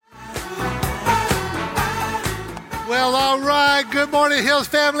Well, all right. Good morning, Hills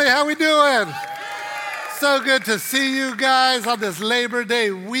family. How we doing? So good to see you guys on this Labor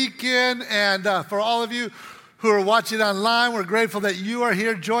Day weekend. And for all of you who are watching online, we're grateful that you are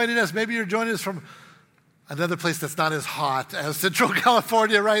here joining us. Maybe you're joining us from another place that's not as hot as Central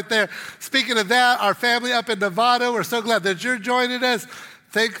California right there. Speaking of that, our family up in Nevada, we're so glad that you're joining us.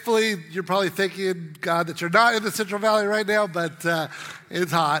 Thankfully, you're probably thanking God that you're not in the Central Valley right now, but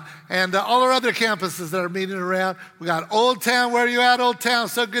it's hot. And all our other campuses that are meeting around. We got Old Town. Where are you at, Old Town?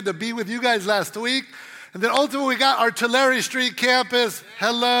 So good to be with you guys last week. And then ultimately, we got our Tulare Street campus.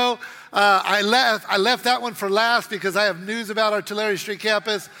 Hello. I left that one for last because I have news about our Tulare Street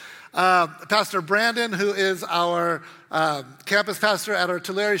campus. Pastor Brandon, who is our campus pastor at our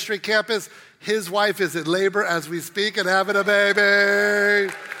Tulare Street campus, his wife is in labor as we speak and having a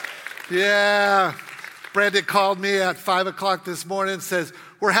baby. Yeah. Brandon called me at 5 o'clock this morning and says,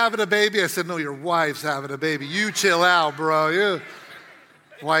 "We're having a baby." I said, "No, your wife's having a baby. You chill out, bro. Your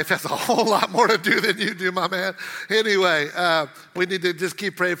wife has a whole lot more to do than you do, my man." Anyway, we need to just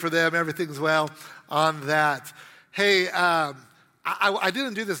keep praying for them. Everything's well on that. Hey, I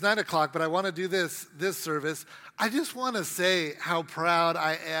didn't do this 9 o'clock, but I want to do this service. I just want to say how proud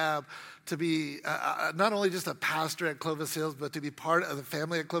I am to be not only just a pastor at Clovis Hills, but to be part of the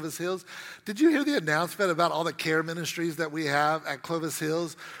family at Clovis Hills. Did you hear the announcement about all the care ministries that we have at Clovis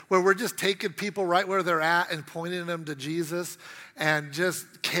Hills, where we're just taking people right where they're at and pointing them to Jesus and just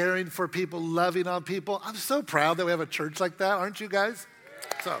caring for people, loving on people? I'm so proud that we have a church like that, aren't you guys?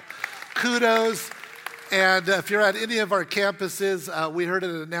 So kudos. And if you're at any of our campuses, we heard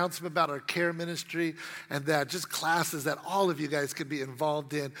an announcement about our care ministry and that just classes that all of you guys could be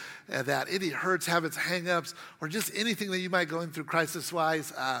involved in, that any hurts, habits, hang-ups, or just anything that you might go in through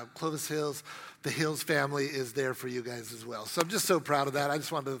crisis-wise, Clovis Hills, the Hills family is there for you guys as well. So I'm just so proud of that. I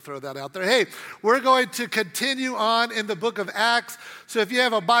just wanted to throw that out there. Hey, we're going to continue on in the book of Acts. So if you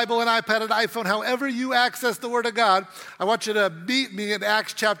have a Bible, an iPad, an iPhone, however you access the Word of God, I want you to meet me in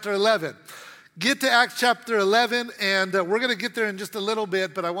Acts chapter 11. Get to Acts chapter 11, and we're going to get there in just a little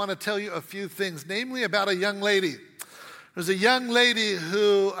bit, but I want to tell you a few things, namely about a young lady. There's a young lady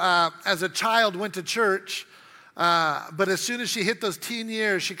who, as a child, went to church, but as soon as she hit those teen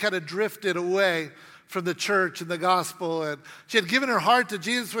years, she kind of drifted away from the church and the gospel. And she had given her heart to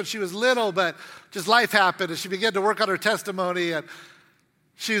Jesus when she was little, but just life happened, and she began to work on her testimony. And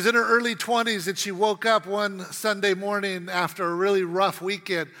she was in her early 20s, and she woke up one Sunday morning after a really rough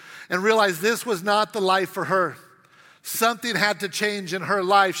weekend and realized this was not the life for her. Something had to change in her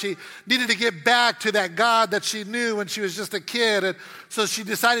life. She needed to get back to that God that she knew when she was just a kid. And so she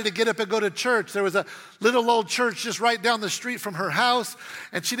decided to get up and go to church. There was a little old church just right down the street from her house.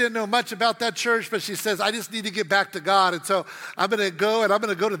 And she didn't know much about that church, but she says, "I just need to get back to God. And so I'm going to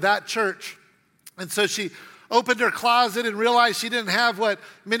go to that church." And so she opened her closet and realized she didn't have what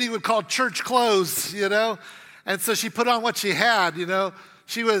many would call church clothes, And so she put on what she had,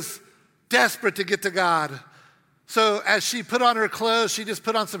 She was desperate to get to God. So as she put on her clothes, she just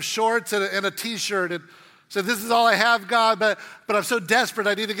put on some shorts and a T-shirt and said, "This is all I have, God, but I'm so desperate,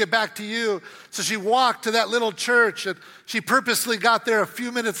 I need to get back to you." So she walked to that little church, and she purposely got there a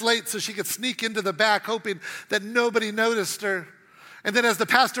few minutes late so she could sneak into the back, hoping that nobody noticed her. And then as the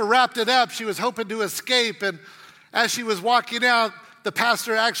pastor wrapped it up, she was hoping to escape. And as she was walking out, the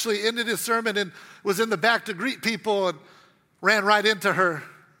pastor actually ended his sermon and was in the back to greet people and ran right into her.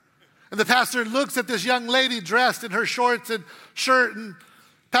 And the pastor looks at this young lady dressed in her shorts and shirt, and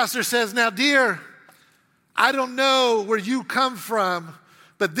pastor says, "Now, dear, I don't know where you come from,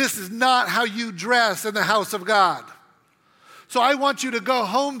 but this is not how you dress in the house of God. So I want you to go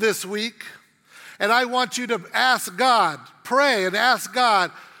home this week, and I want you to ask God, pray and ask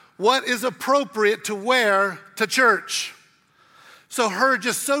God what is appropriate to wear to church." So her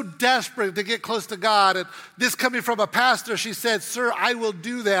just so desperate to get close to God, and this coming from a pastor, she said, "Sir, I will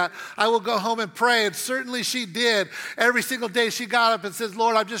do that. I will go home and pray." And certainly she did. Every single day she got up and says,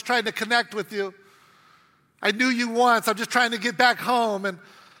 "Lord, I'm just trying to connect with you. I knew you once. I'm just trying to get back home. And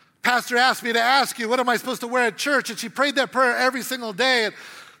pastor asked me to ask you, what am I supposed to wear at church?" And she prayed that prayer every single day. And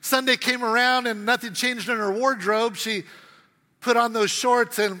Sunday came around and nothing changed in her wardrobe. She put on those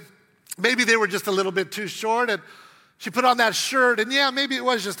shorts, and maybe they were just a little bit too short. And she put on that shirt, and yeah, maybe it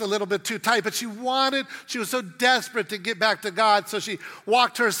was just a little bit too tight, but she was so desperate to get back to God. So she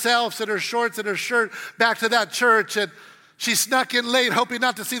walked herself in her shorts and her shirt back to that church, and she snuck in late, hoping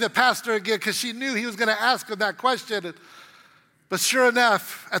not to see the pastor again, because she knew he was going to ask her that question. And But sure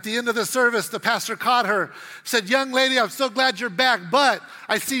enough, at the end of the service, the pastor caught her, said, "Young lady, I'm so glad you're back, but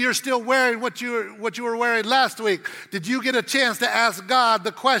I see you're still wearing what you were wearing last week. Did you get a chance to ask God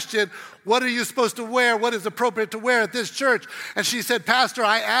the question, what are you supposed to wear? What is appropriate to wear at this church?" And she said, "Pastor,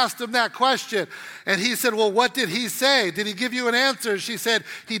 I asked him that question." And he said, "Well, what did he say? Did he give you an answer?" She said,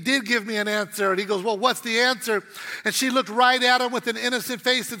 "He did give me an answer." And he goes, "Well, what's the answer?" And she looked right at him with an innocent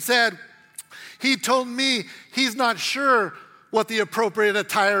face and said, "He told me he's not sure what the appropriate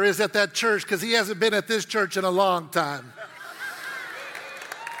attire is at that church because he hasn't been at this church in a long time."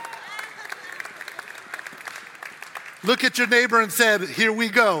 Look at your neighbor and said, "Here we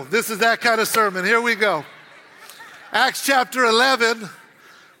go. This is that kind of sermon. Here we go." Acts chapter 11,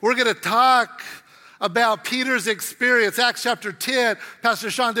 we're going to talk about Peter's experience. Acts chapter 10,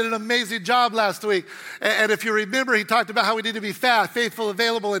 Pastor Sean did an amazing job last week. And if you remember, he talked about how we need to be fast, faithful,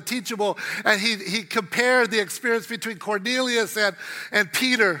 available, and teachable. And he compared the experience between Cornelius and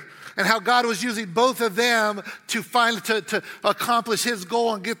Peter and how God was using both of them to accomplish his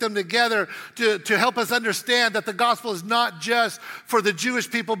goal and get them together to help us understand that the gospel is not just for the Jewish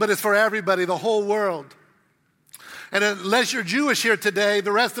people, but it's for everybody, the whole world. And unless you're Jewish here today,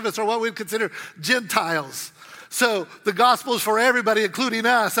 the rest of us are what we'd consider Gentiles. So the gospel is for everybody, including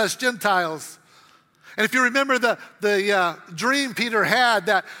us Gentiles. And if you remember the dream Peter had,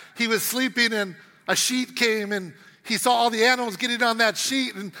 that he was sleeping and a sheet came and he saw all the animals getting on that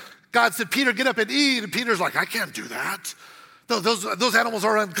sheet, and God said, "Peter, get up and eat." And Peter's like, "I can't do that. Those animals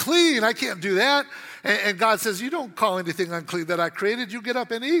are unclean. I can't do that." And God says, "You don't call anything unclean that I created. You get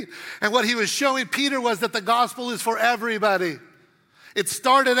up and eat." And what he was showing Peter was that the gospel is for everybody. It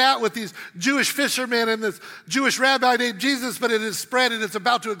started out with these Jewish fishermen and this Jewish rabbi named Jesus, but it has spread and it's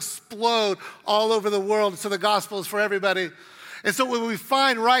about to explode all over the world. So the gospel is for everybody. And so what we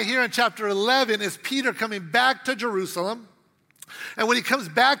find right here in chapter 11 is Peter coming back to Jerusalem. And when he comes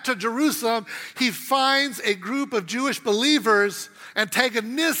back to Jerusalem, he finds a group of Jewish believers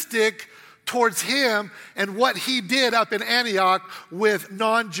antagonistic towards him and what he did up in Antioch with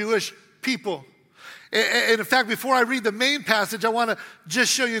non-Jewish people. And in fact, before I read the main passage, I want to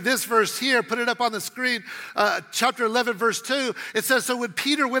just show you this verse here. Put it up on the screen. Chapter 11, verse 2. It says, "So when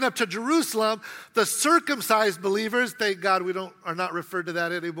Peter went up to Jerusalem, the circumcised believers," thank God we are not referred to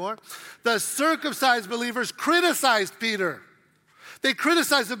that anymore, "the circumcised believers criticized Peter." They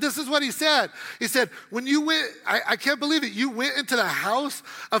criticized him. This is what he said. He said, "When you went, I can't believe it, you went into the house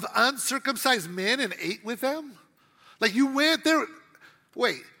of uncircumcised men and ate with them?" Like you went there,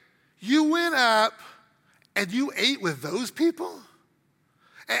 wait, you went up and you ate with those people?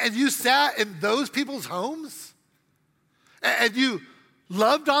 And you sat in those people's homes? And you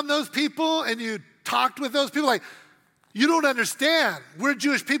loved on those people and you talked with those people? Like, you don't understand. We're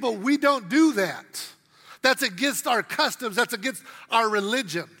Jewish people. We don't do that. That's against our customs. That's against our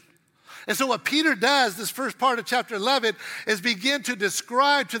religion. And so what Peter does, this first part of chapter 11, is begin to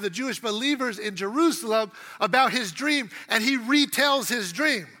describe to the Jewish believers in Jerusalem about his dream, and he retells his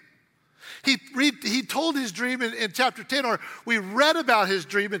dream. He told his dream in chapter 10, or we read about his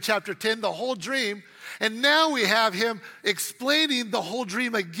dream in chapter 10, the whole dream, and now we have him explaining the whole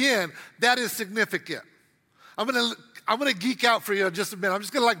dream again. That is significant. I'm going to geek out for you in just a minute. I'm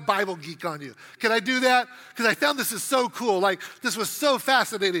just going to like Bible geek on you. Can I do that? Because I found this is so cool. Like, this was so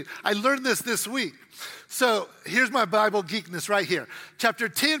fascinating. I learned this week. So here's my Bible geekness right here. Chapter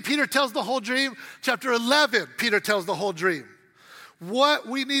 10, Peter tells the whole dream. Chapter 11, Peter tells the whole dream. What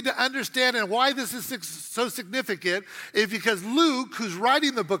we need to understand and why this is so significant is because Luke, who's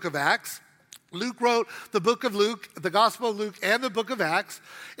writing the book of Acts, Luke wrote the book of Luke, the Gospel of Luke, and the book of Acts.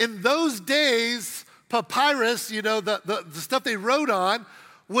 In those days, papyrus, the stuff they wrote on,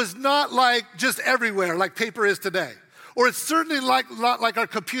 was not like just everywhere like paper is today. Or it's certainly not like our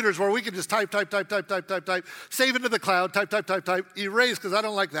computers where we can just type, save into the cloud, type, erase, because I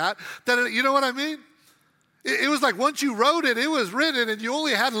don't like that. You know what I mean? It was like once you wrote it, it was written, and you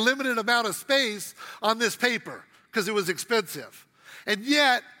only had a limited amount of space on this paper because it was expensive. And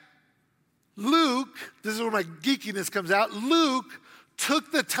yet, Luke, this is where my geekiness comes out, Luke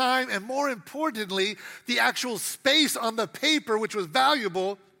took the time and, more importantly, the actual space on the paper, which was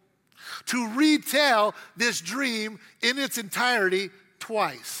valuable, to retell this dream in its entirety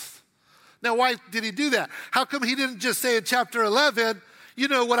twice. Now, why did he do that? How come he didn't just say in chapter 11, you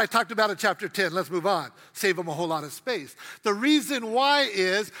know what I talked about in chapter 10, let's move on, save him a whole lot of space? The reason why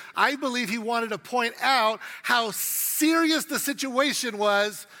is I believe he wanted to point out how serious the situation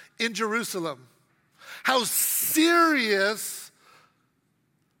was in Jerusalem, how serious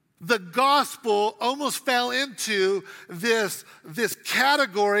the gospel almost fell into this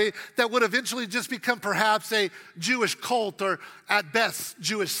category that would eventually just become perhaps a Jewish cult or at best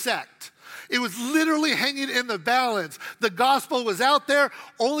Jewish sect. It was literally hanging in the balance. The gospel was out there.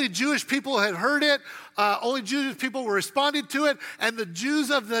 Only Jewish people had heard it. Only Jewish people were responding to it. And the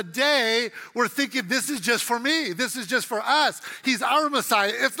Jews of the day were thinking, this is just for me. This is just for us. He's our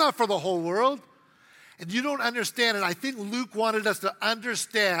Messiah. It's not for the whole world. And you don't understand it. I think Luke wanted us to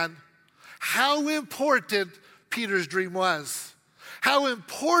understand how important Peter's dream was. How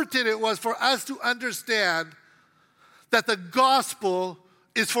important it was for us to understand that the gospel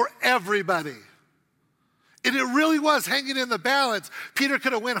is for everybody. And it really was hanging in the balance. Peter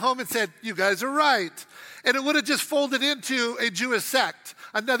could have went home and said, you guys are right. And it would have just folded into a Jewish sect,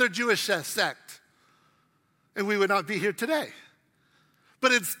 another Jewish sect. And we would not be here today.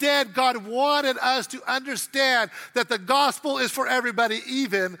 But instead, God wanted us to understand that the gospel is for everybody,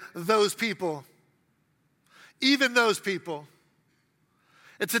 even those people. Even those people.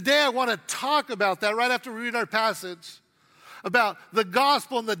 And today I want to talk about that right after we read our passage, about the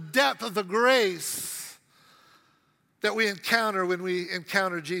gospel and the depth of the grace that we encounter when we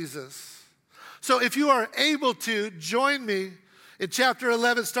encounter Jesus. So if you are able to, join me in chapter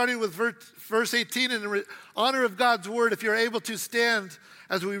 11, starting with verse 18, in honor of God's word, if you're able to stand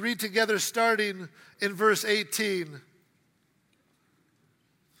as we read together, starting in verse 18.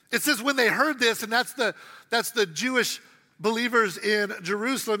 It says, when they heard this, and that's the Jewish believers in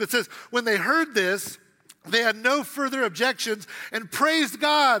Jerusalem. It says, when they heard this, they had no further objections and praised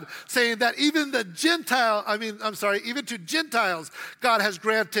God, saying that even to Gentiles, God has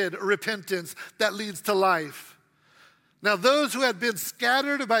granted repentance that leads to life. Now, those who had been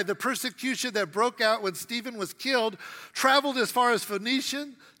scattered by the persecution that broke out when Stephen was killed traveled as far as Phoenicia,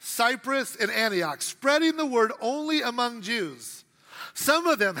 Cyprus, and Antioch, spreading the word only among Jews. Some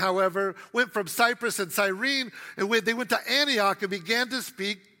of them, however, went from Cyprus and Cyrene, and they went to Antioch and began to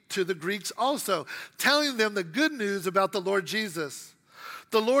speak to the Greeks also, telling them the good news about the Lord Jesus.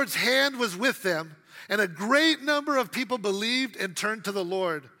 The Lord's hand was with them, and a great number of people believed and turned to the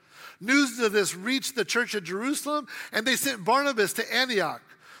Lord. News of this reached the church at Jerusalem, and they sent Barnabas to Antioch.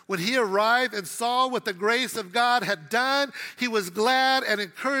 When he arrived and saw what the grace of God had done, he was glad and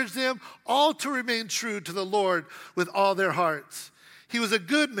encouraged them all to remain true to the Lord with all their hearts. He was a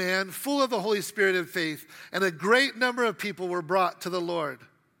good man, full of the Holy Spirit and faith, and a great number of people were brought to the Lord.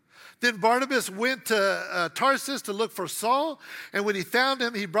 Then Barnabas went to Tarsus to look for Saul, and when he found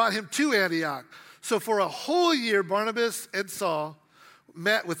him, he brought him to Antioch. So for a whole year, Barnabas and Saul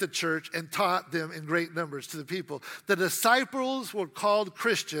met with the church and taught them in great numbers to the people. The disciples were called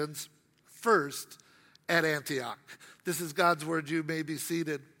Christians first at Antioch. This is God's word. You may be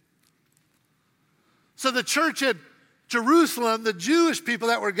seated. So the church at Jerusalem, the Jewish people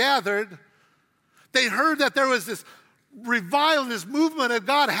that were gathered, they heard that there was this revival, this movement of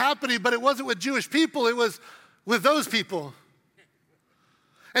God happening, but it wasn't with Jewish people, it was with those people.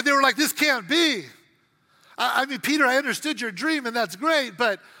 And they were like, this can't be. I mean, Peter, I understood your dream, and that's great,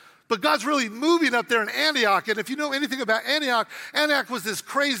 but God's really moving up there in Antioch. And if you know anything about Antioch, Antioch was this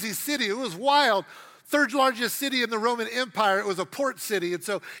crazy city. It was wild. Third largest city in the Roman Empire. It was a port city, and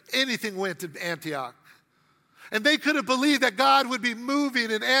so anything went to Antioch. And they couldn't believe that God would be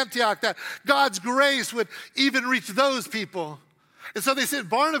moving in Antioch, that God's grace would even reach those people. And so they sent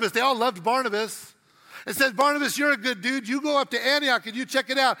Barnabas. They all loved Barnabas. And said, Barnabas, you're a good dude. You go up to Antioch and you check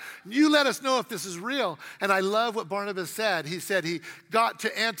it out. You let us know if this is real. And I love what Barnabas said. He said he got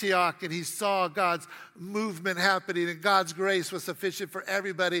to Antioch and he saw God's movement happening, and God's grace was sufficient for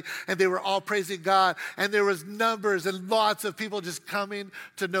everybody. And they were all praising God. And there was numbers and lots of people just coming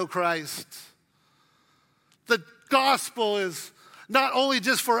to know Christ. The gospel is not only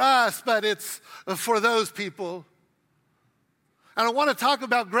just for us, but it's for those people. And I want to talk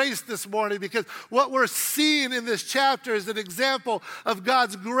about grace this morning because what we're seeing in this chapter is an example of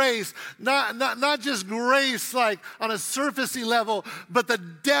God's grace, not just grace like on a surfacey level, but the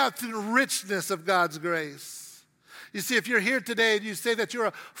depth and richness of God's grace. You see, if you're here today and you say that you're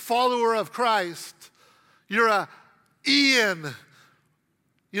a follower of Christ, you're a Ian.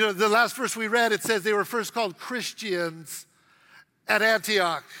 You know, the last verse we read, it says they were first called Christians at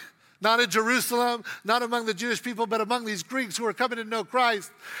Antioch. Not in Jerusalem, not among the Jewish people, but among these Greeks who are coming to know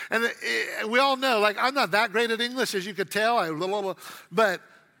Christ. And we all know, like, I'm not that great at English, as you could tell. But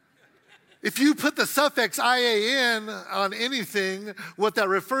if you put the suffix IAN on anything, what that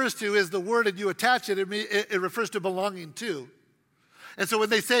refers to is the word, and you attach it, it refers to belonging to. And so when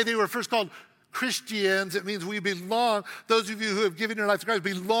they say they were first called Christians, it means we belong. Those of you who have given your life to Christ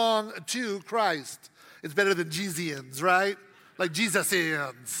belong to Christ. It's better than Jesusians, right? Like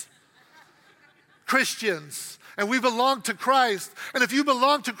Jesusians. Christians, and we belong to Christ. And if you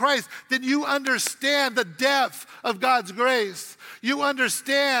belong to Christ, then you understand the depth of God's grace. You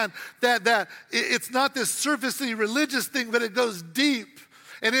understand that it's not this surfacey religious thing, but it goes deep,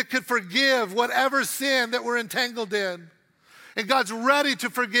 and it could forgive whatever sin that we're entangled in. And God's ready to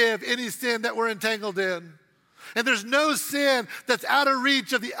forgive any sin that we're entangled in. And there's no sin that's out of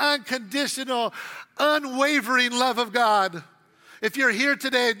reach of the unconditional, unwavering love of God. If you're here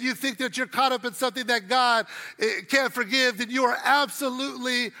today and you think that you're caught up in something that God can't forgive, then you are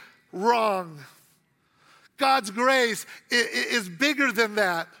absolutely wrong. God's grace is bigger than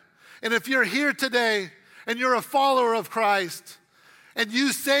that. And if you're here today and you're a follower of Christ, and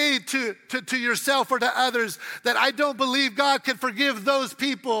you say to yourself or to others that I don't believe God can forgive those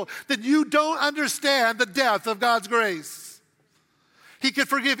people, then you don't understand the depth of God's grace. He can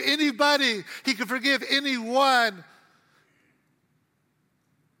forgive anybody. He can forgive anyone.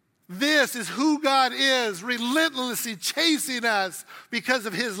 This is who God is, relentlessly chasing us because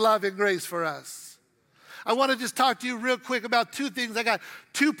of his love and grace for us. I want to just talk to you real quick about two things. I got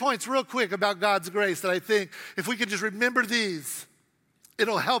 2 points real quick about God's grace that I think if we could just remember these,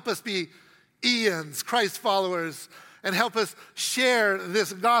 it'll help us be Ians, Christ followers, and help us share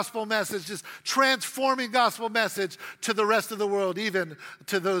this gospel message, this transforming gospel message to the rest of the world, even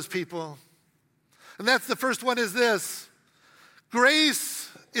to those people. And that's the first one is this. Grace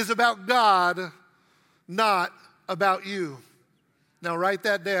is about God, not about you. Now write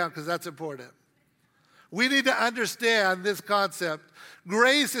that down because that's important. We need to understand this concept.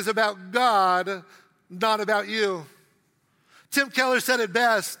 Grace is about God, not about you. Tim Keller said it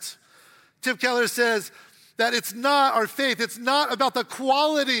best. Tim Keller says that it's not our faith. It's not about the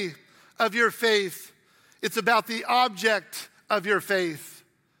quality of your faith. It's about the object of your faith.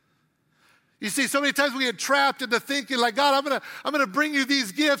 You see, so many times we get trapped into thinking like, God, I'm gonna bring you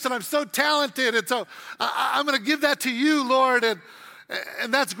these gifts and I'm so talented and so I'm gonna give that to you, Lord. And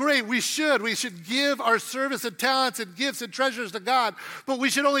that's great. We should give our service and talents and gifts and treasures to God. But we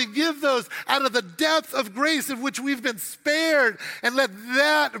should only give those out of the depth of grace in which we've been spared and let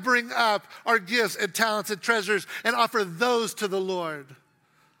that bring up our gifts and talents and treasures and offer those to the Lord.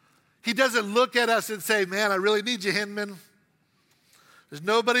 He doesn't look at us and say, man, I really need you, Hinman. There's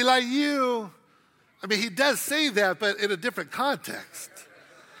nobody like you. I mean, he does say that, but in a different context.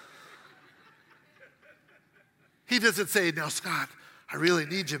 He doesn't say, now, Scott, I really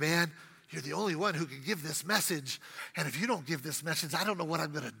need you, man. You're the only one who can give this message. And if you don't give this message, I don't know what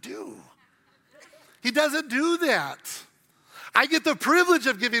I'm going to do. He doesn't do that. I get the privilege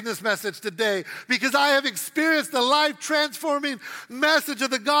of giving this message today because I have experienced the life-transforming message of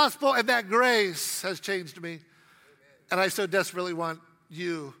the gospel, and that grace has changed me. And I so desperately want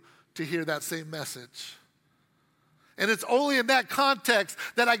you to hear that same message. And it's only in that context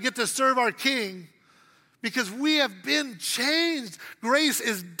that I get to serve our King, because we have been changed. Grace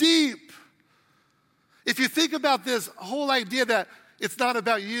is deep. If you think about this whole idea that it's not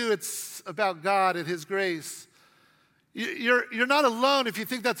about you, it's about God and his grace, you're not alone if you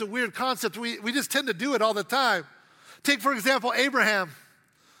think that's a weird concept. We just tend to do it all the time. Take, for example, Abraham.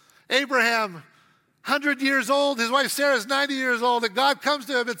 Abraham, 100 years old, his wife Sarah is 90 years old, and God comes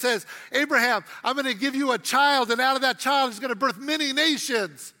to him and says, Abraham, I'm going to give you a child, and out of that child he's going to birth many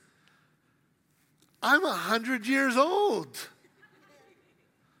nations. I'm 100 years old.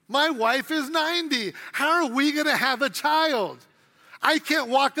 My wife is 90. How are we going to have a child? I can't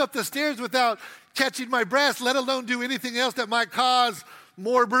walk up the stairs without catching my breath, let alone do anything else that might cause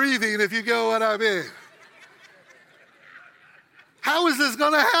more breathing, if you go what I mean. How is this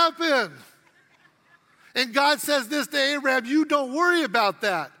going to happen? And God says this to Abraham, you don't worry about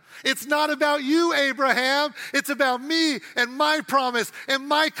that. It's not about you, Abraham. It's about me and my promise and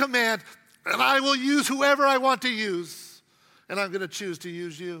my command. And I will use whoever I want to use. And I'm going to choose to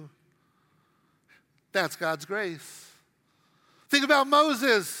use you. That's God's grace. Think about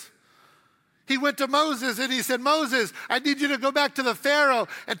Moses. He went to Moses and he said, Moses, I need you to go back to the Pharaoh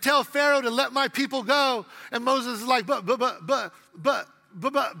and tell Pharaoh to let my people go. And Moses is like, but.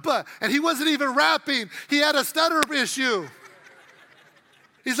 And he wasn't even rapping. He had a stutter issue.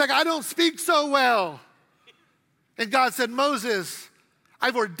 He's like, I don't speak so well. And God said, Moses,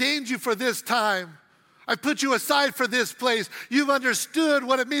 I've ordained you for this time. I put you aside for this place. You've understood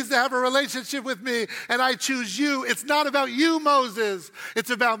what it means to have a relationship with me, and I choose you. It's not about you, Moses. It's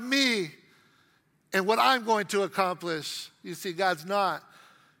about me and what I'm going to accomplish. You see, grace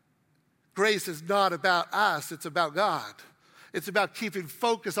is not about us. It's about God. It's about keeping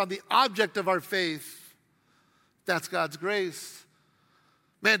focus on the object of our faith. That's God's grace.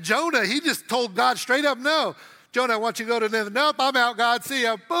 Man, Jonah, he just told God straight up no. Jonah, I want you to go to Nineveh. Nope, I'm out, God. See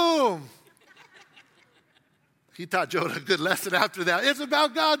ya. Boom. He taught Jonah a good lesson after that. It's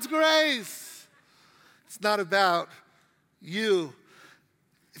about God's grace. It's not about you.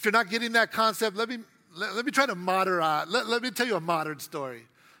 If you're not getting that concept, let me try to moderate. Let me tell you a modern story.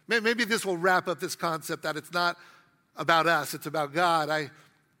 Maybe this will wrap up this concept that it's not about us, it's about God.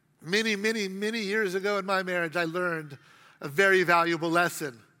 Many years ago in my marriage, I learned a very valuable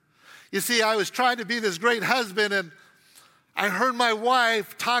lesson. You see, I was trying to be this great husband, and I heard my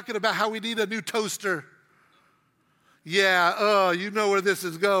wife talking about how we need a new toaster. Yeah, you know where this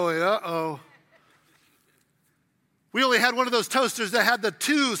is going. Uh-oh. We only had one of those toasters that had the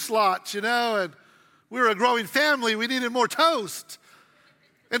 2 slots, and we were a growing family. We needed more toast.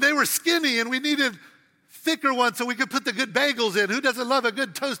 And they were skinny, and we needed thicker ones so we could put the good bagels in. Who doesn't love a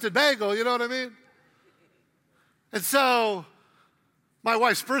good toasted bagel, you know what I mean? And so my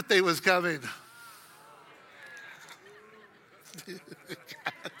wife's birthday was coming.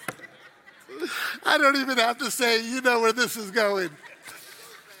 I don't even have to say, you know where this is going.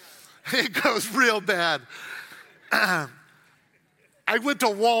 It goes real bad. I went to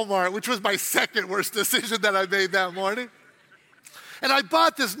Walmart, which was my second worst decision that I made that morning. And I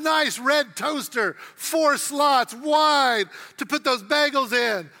bought this nice red toaster, 4 slots wide to put those bagels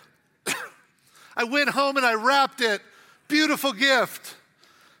in. I went home and I wrapped it. Beautiful gift.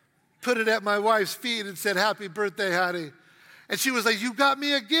 Put it at my wife's feet and said, "Happy birthday, honey." And she was like, "You got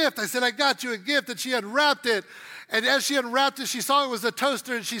me a gift." I said, "I got you a gift." And she unwrapped it. And as she unwrapped it, she saw it was a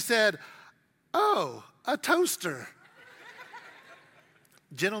toaster. And she said, "Oh, a toaster."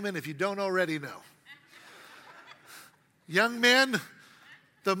 Gentlemen, if you don't already know. Young men,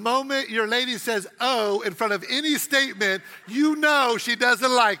 the moment your lady says "oh" in front of any statement, you know she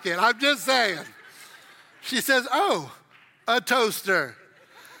doesn't like it. I'm just saying. She says, "Oh, a toaster."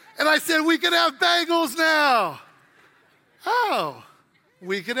 And I said, "We can have bagels now." Oh,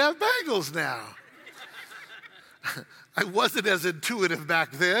 we can have bagels now. I wasn't as intuitive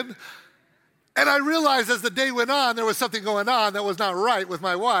back then. And I realized as the day went on, there was something going on that was not right with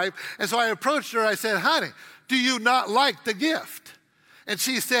my wife. And so I approached her. I said, "Honey, do you not like the gift?" And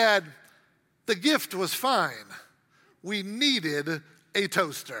she said, "The gift was fine. We needed a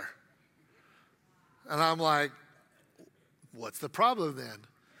toaster." And I'm like, "What's the problem then?"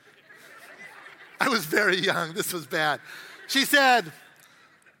 I was very young. This was bad. She said,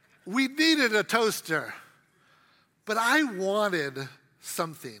 "We needed a toaster, but I wanted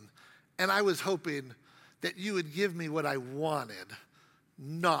something. And I was hoping that you would give me what I wanted,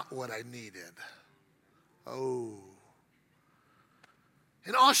 not what I needed." Oh.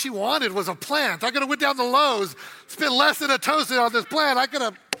 And all she wanted was a plant. I could have went down to Lowe's, spent less than a toaster on this plant. I could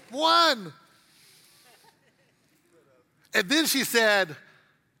have won. And then she said,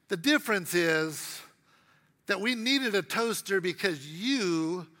 "The difference is that we needed a toaster because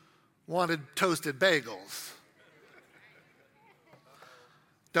you wanted toasted bagels."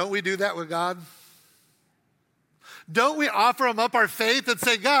 Don't we do that with God? Don't we offer him up our faith and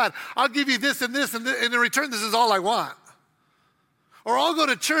say, "God, I'll give you this and this, and in return, this is all I want"? Or, "I'll go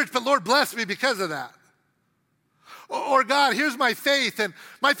to church, but Lord bless me because of that." Or, "God, here's my faith, and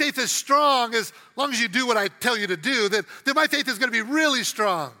my faith is strong as long as you do what I tell you to do, then my faith is going to be really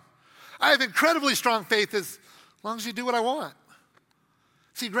strong. I have incredibly strong faith as long as you do what I want."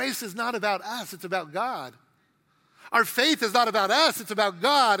 See, grace is not about us, it's about God. Our faith is not about us, it's about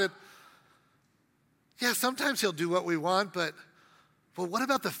God. And yeah, sometimes he'll do what we want, but what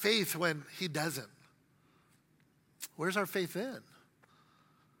about the faith when he doesn't? Where's our faith then?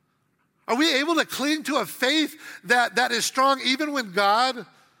 Are we able to cling to a faith that is strong even when God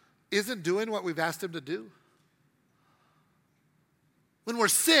isn't doing what we've asked him to do? When we're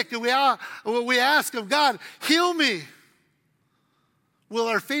sick and we ask him, "God, heal me," will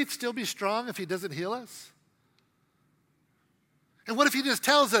our faith still be strong if he doesn't heal us? And what if he just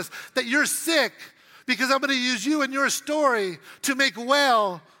tells us that you're sick because I'm going to use you and your story to make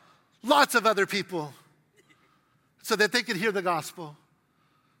well lots of other people so that they can hear the gospel?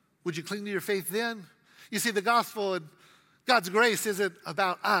 Would you cling to your faith then? You see, the gospel and God's grace isn't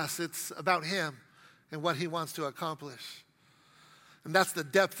about us. It's about him and what he wants to accomplish. And that's the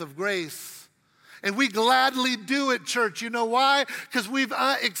depth of grace. And we gladly do it, church. You know why? Because we've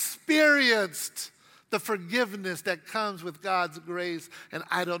experienced the forgiveness that comes with God's grace. And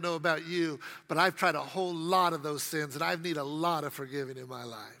I don't know about you, but I've tried a whole lot of those sins, and I need a lot of forgiving in my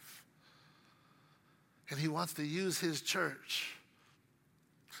life. And he wants to use his church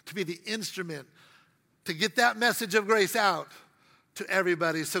to be the instrument to get that message of grace out to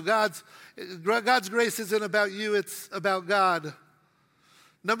everybody. So God's grace isn't about you, it's about God.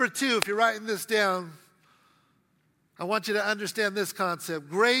 Number 2, if you're writing this down, I want you to understand this concept.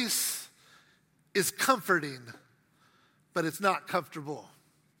 Grace is comforting but it's not comfortable.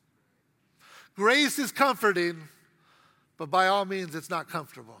 Grace is comforting, but by all means, it's not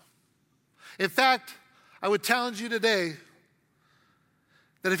comfortable. In fact, I would challenge you today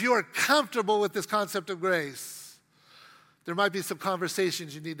that if you are comfortable with this concept of grace, there might be some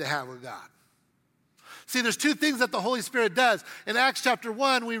conversations you need to have with God. See, there's two things that the Holy Spirit does. In Acts chapter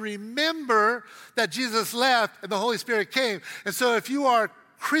 1, we remember that Jesus left and the Holy Spirit came. And so if you are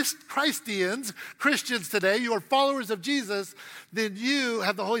Christians today, you are followers of Jesus, then you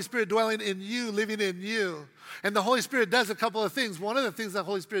have the Holy Spirit dwelling in you, living in you. And the Holy Spirit does a couple of things. One of the things the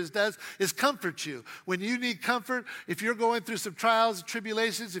Holy Spirit does is comfort you. When you need comfort, if you're going through some trials and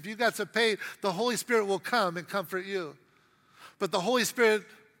tribulations, if you've got some pain, the Holy Spirit will come and comfort you. But the Holy Spirit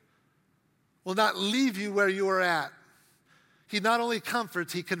will not leave you where you are at. He not only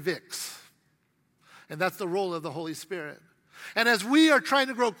comforts, he convicts. And that's the role of the Holy Spirit. And as we are trying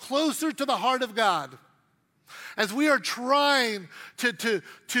to grow closer to the heart of God, as we are trying to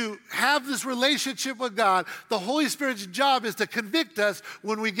have this relationship with God, the Holy Spirit's job is to convict us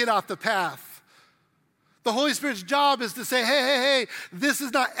when we get off the path. The Holy Spirit's job is to say, hey, this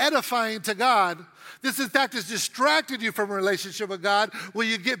is not edifying to God. This, in fact, has distracted you from a relationship with God. Will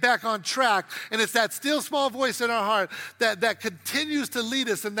you get back on track? And it's that still small voice in our heart that continues to lead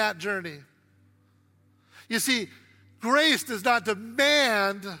us in that journey. You see, grace does not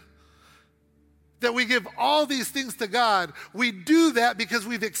demand that we give all these things to God. We do that because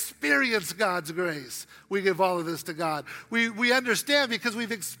we've experienced God's grace. We give all of this to God. We understand because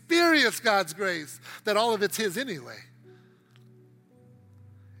we've experienced God's grace that all of it's his anyway.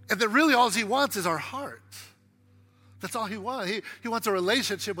 And that really all he wants is our heart. That's all he wants. He wants a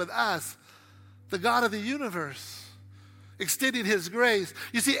relationship with us, the God of the universe, extending his grace.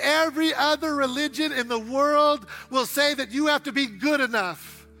 You see, every other religion in the world will say that you have to be good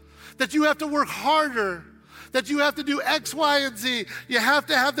enough, that you have to work harder, that you have to do X, Y, and Z. You have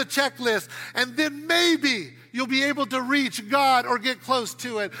to have the checklist, and then maybe you'll be able to reach God or get close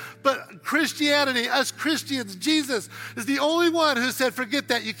to it. But Christianity, us Christians, Jesus is the only one who said, forget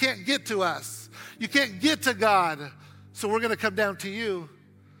that, you can't get to us. You can't get to God, so we're going to come down to you.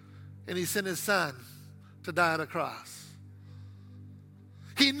 And he sent his son to die on a cross.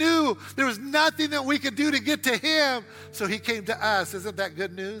 He knew there was nothing that we could do to get to him, so he came to us. Isn't that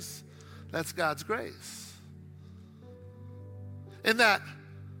good news? That's God's grace. And that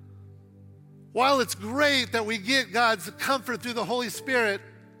while it's great that we get God's comfort through the Holy Spirit,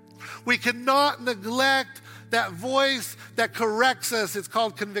 we cannot neglect that voice that corrects us. It's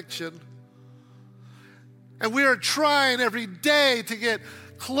called conviction. And we are trying every day to get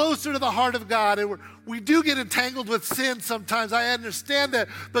closer to the heart of God. And we do get entangled with sin sometimes. I understand that.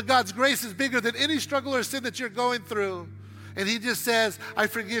 But God's grace is bigger than any struggle or sin that you're going through. And he just says, I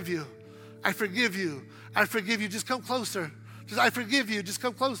forgive you. I forgive you. I forgive you. Just come closer. I forgive you. Just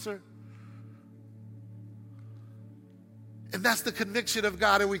come closer. And that's the conviction of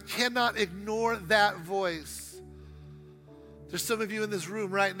God, and we cannot ignore that voice. There's some of you in this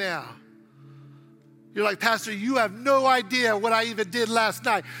room right now. You're like, Pastor, you have no idea what I even did last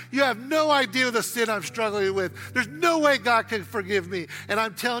night. You have no idea the sin I'm struggling with. There's no way God can forgive me. And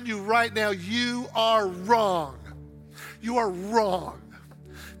I'm telling you right now, you are wrong. You are wrong.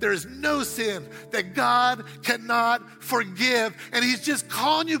 There is no sin that God cannot forgive, and he's just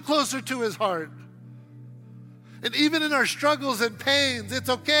calling you closer to his heart. And even in our struggles and pains, it's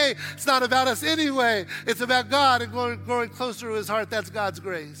okay. It's not about us anyway. It's about God and growing closer to his heart. That's God's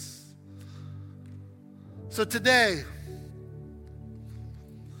grace. So today,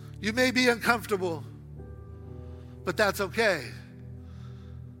 you may be uncomfortable, but that's okay,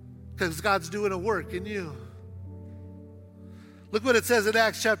 because God's doing a work in you. Look what it says in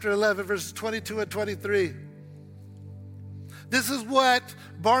Acts chapter 11, verses 22 and 23. This is what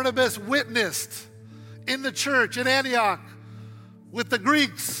Barnabas witnessed in the church in Antioch with the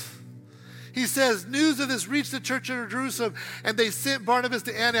Greeks. He says, news of this reached the church in Jerusalem, and they sent Barnabas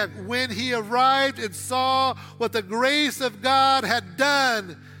to Antioch. When he arrived and saw what the grace of God had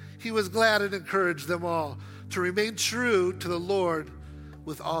done, he was glad and encouraged them all to remain true to the Lord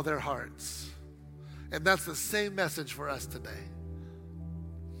with all their hearts. And that's the same message for us today.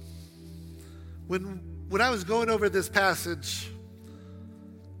 When I was going over this passage,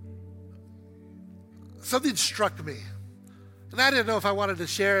 something struck me. And I didn't know if I wanted to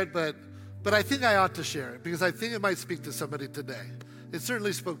share it, but I think I ought to share it because I think it might speak to somebody today. It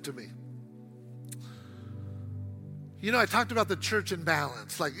certainly spoke to me. You know, I talked about the church in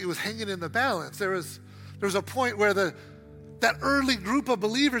balance, like it was hanging in the balance. There was a point where that early group of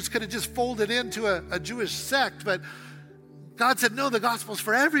believers could have just folded into a Jewish sect, but God said, no, the gospel's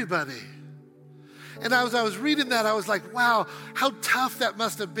for everybody. And as I was reading that, I was like, wow, how tough that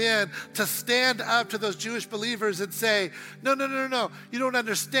must have been to stand up to those Jewish believers and say, no, you don't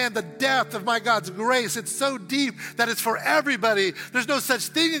understand the depth of my God's grace. It's so deep that it's for everybody. There's no such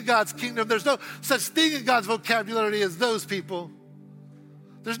thing in God's kingdom. There's no such thing in God's vocabulary as those people.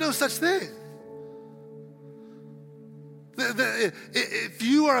 There's no such thing. If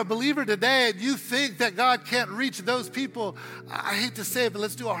you are a believer today and you think that God can't reach those people, I hate to say it, but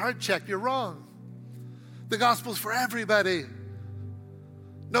let's do a heart check. You're wrong. The gospel's for everybody.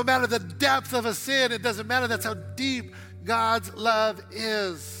 No matter the depth of a sin, it doesn't matter. That's how deep God's love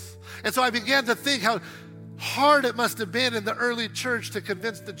is. And so I began to think how hard it must have been in the early church to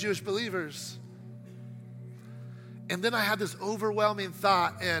convince the Jewish believers. And then I had this overwhelming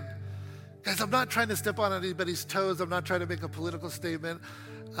thought, and guys, I'm not trying to step on anybody's toes. I'm not trying to make a political statement.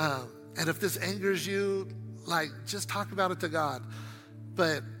 And if this angers you, just talk about it to God.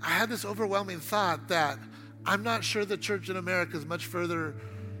 But I had this overwhelming thought that I'm not sure the church in America is much further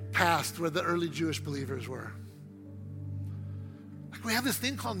past where the early Jewish believers were. We have this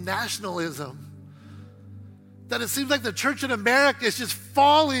thing called nationalism. That it seems like the church in America is just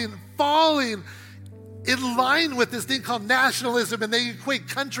falling in line with this thing called nationalism, and they equate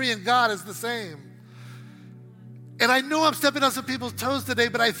country and God as the same. And I know I'm stepping on some people's toes today,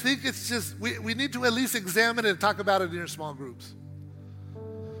 but I think it's just, we need to at least examine it and talk about it in your small groups.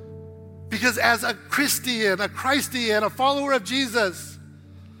 Because as a Christian, a follower of Jesus,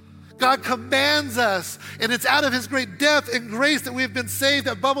 God commands us, and it's out of his great depth and grace that we have been saved,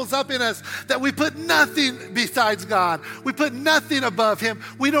 that bubbles up in us, that we put nothing besides God. We put nothing above him.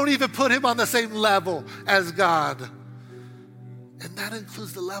 We don't even put him on the same level as God. And that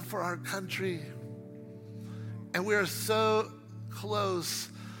includes the love for our country. And we are so close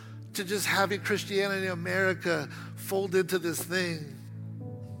to just having Christianity in America fold into this thing,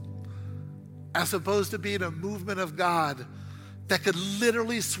 as opposed to being a movement of God that could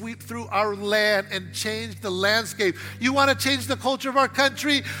literally sweep through our land and change the landscape. You want to change the culture of our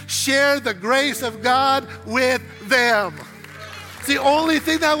country? Share the grace of God with them. It's the only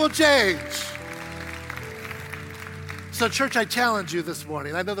thing that will change. So church, I challenge you this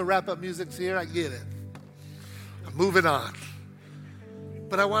morning. I know the wrap-up music's here. I get it. I'm moving on.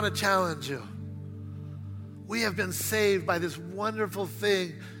 But I want to challenge you. We have been saved by this wonderful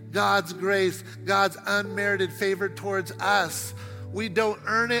thing, God's grace, God's unmerited favor towards us. We don't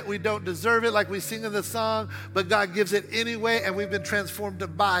earn it, we don't deserve it like we sing in the song, but God gives it anyway, and we've been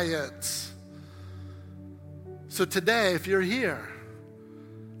transformed by it. So today, if you're here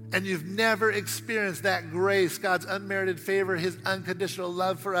and you've never experienced that grace, God's unmerited favor, his unconditional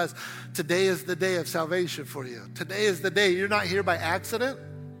love for us, today is the day of salvation for you. Today is the day. You're not here by accident.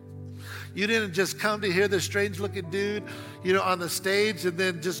 You didn't just come to hear this strange-looking dude, on the stage and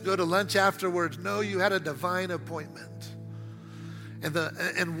then just go to lunch afterwards. No, you had a divine appointment.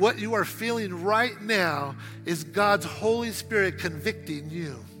 And what you are feeling right now is God's Holy Spirit convicting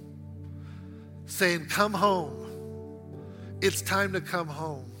you, saying, come home. It's time to come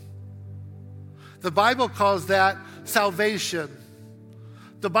home. The Bible calls that salvation.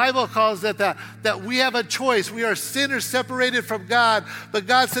 The Bible calls it that we have a choice. We are sinners separated from God, but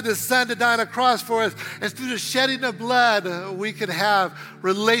God sent his son to die on a cross for us. And through the shedding of blood, we can have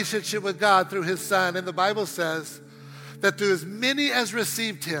relationship with God through his son. And the Bible says that to as many as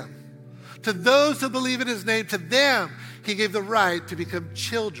received him, to those who believe in his name, to them he gave the right to become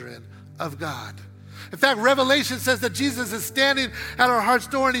children of God. In fact, Revelation says that Jesus is standing at our heart's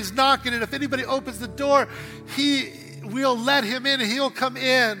door and he's knocking. And if anybody opens the door, we'll let him in, and he'll come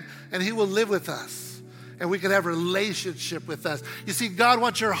in and he will live with us, and we can have a relationship with us. You see, God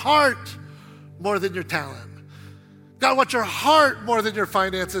wants your heart more than your talent. God wants your heart more than your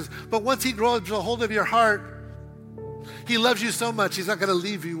finances. But once he grabs a hold of your heart, he loves you so much, he's not going to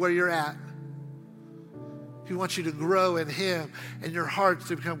leave you where you're at. He wants you to grow in him and your hearts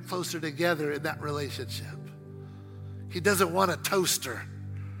to become closer together in that relationship. He doesn't want a toaster.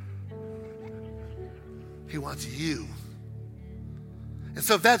 He wants you. And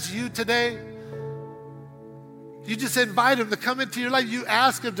so if that's you today, you just invite him to come into your life. You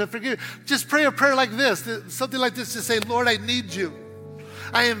ask him to forgive. Just pray a prayer like this, something like this, to say, Lord, I need you.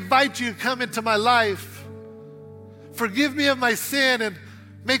 I invite you to come into my life. Forgive me of my sin and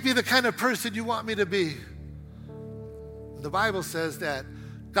make me the kind of person you want me to be. The Bible says that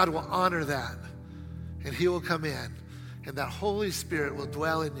God will honor that, and he will come in, and that Holy Spirit will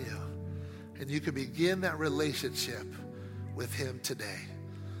dwell in you. And you can begin that relationship with him today.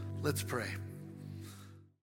 Let's pray.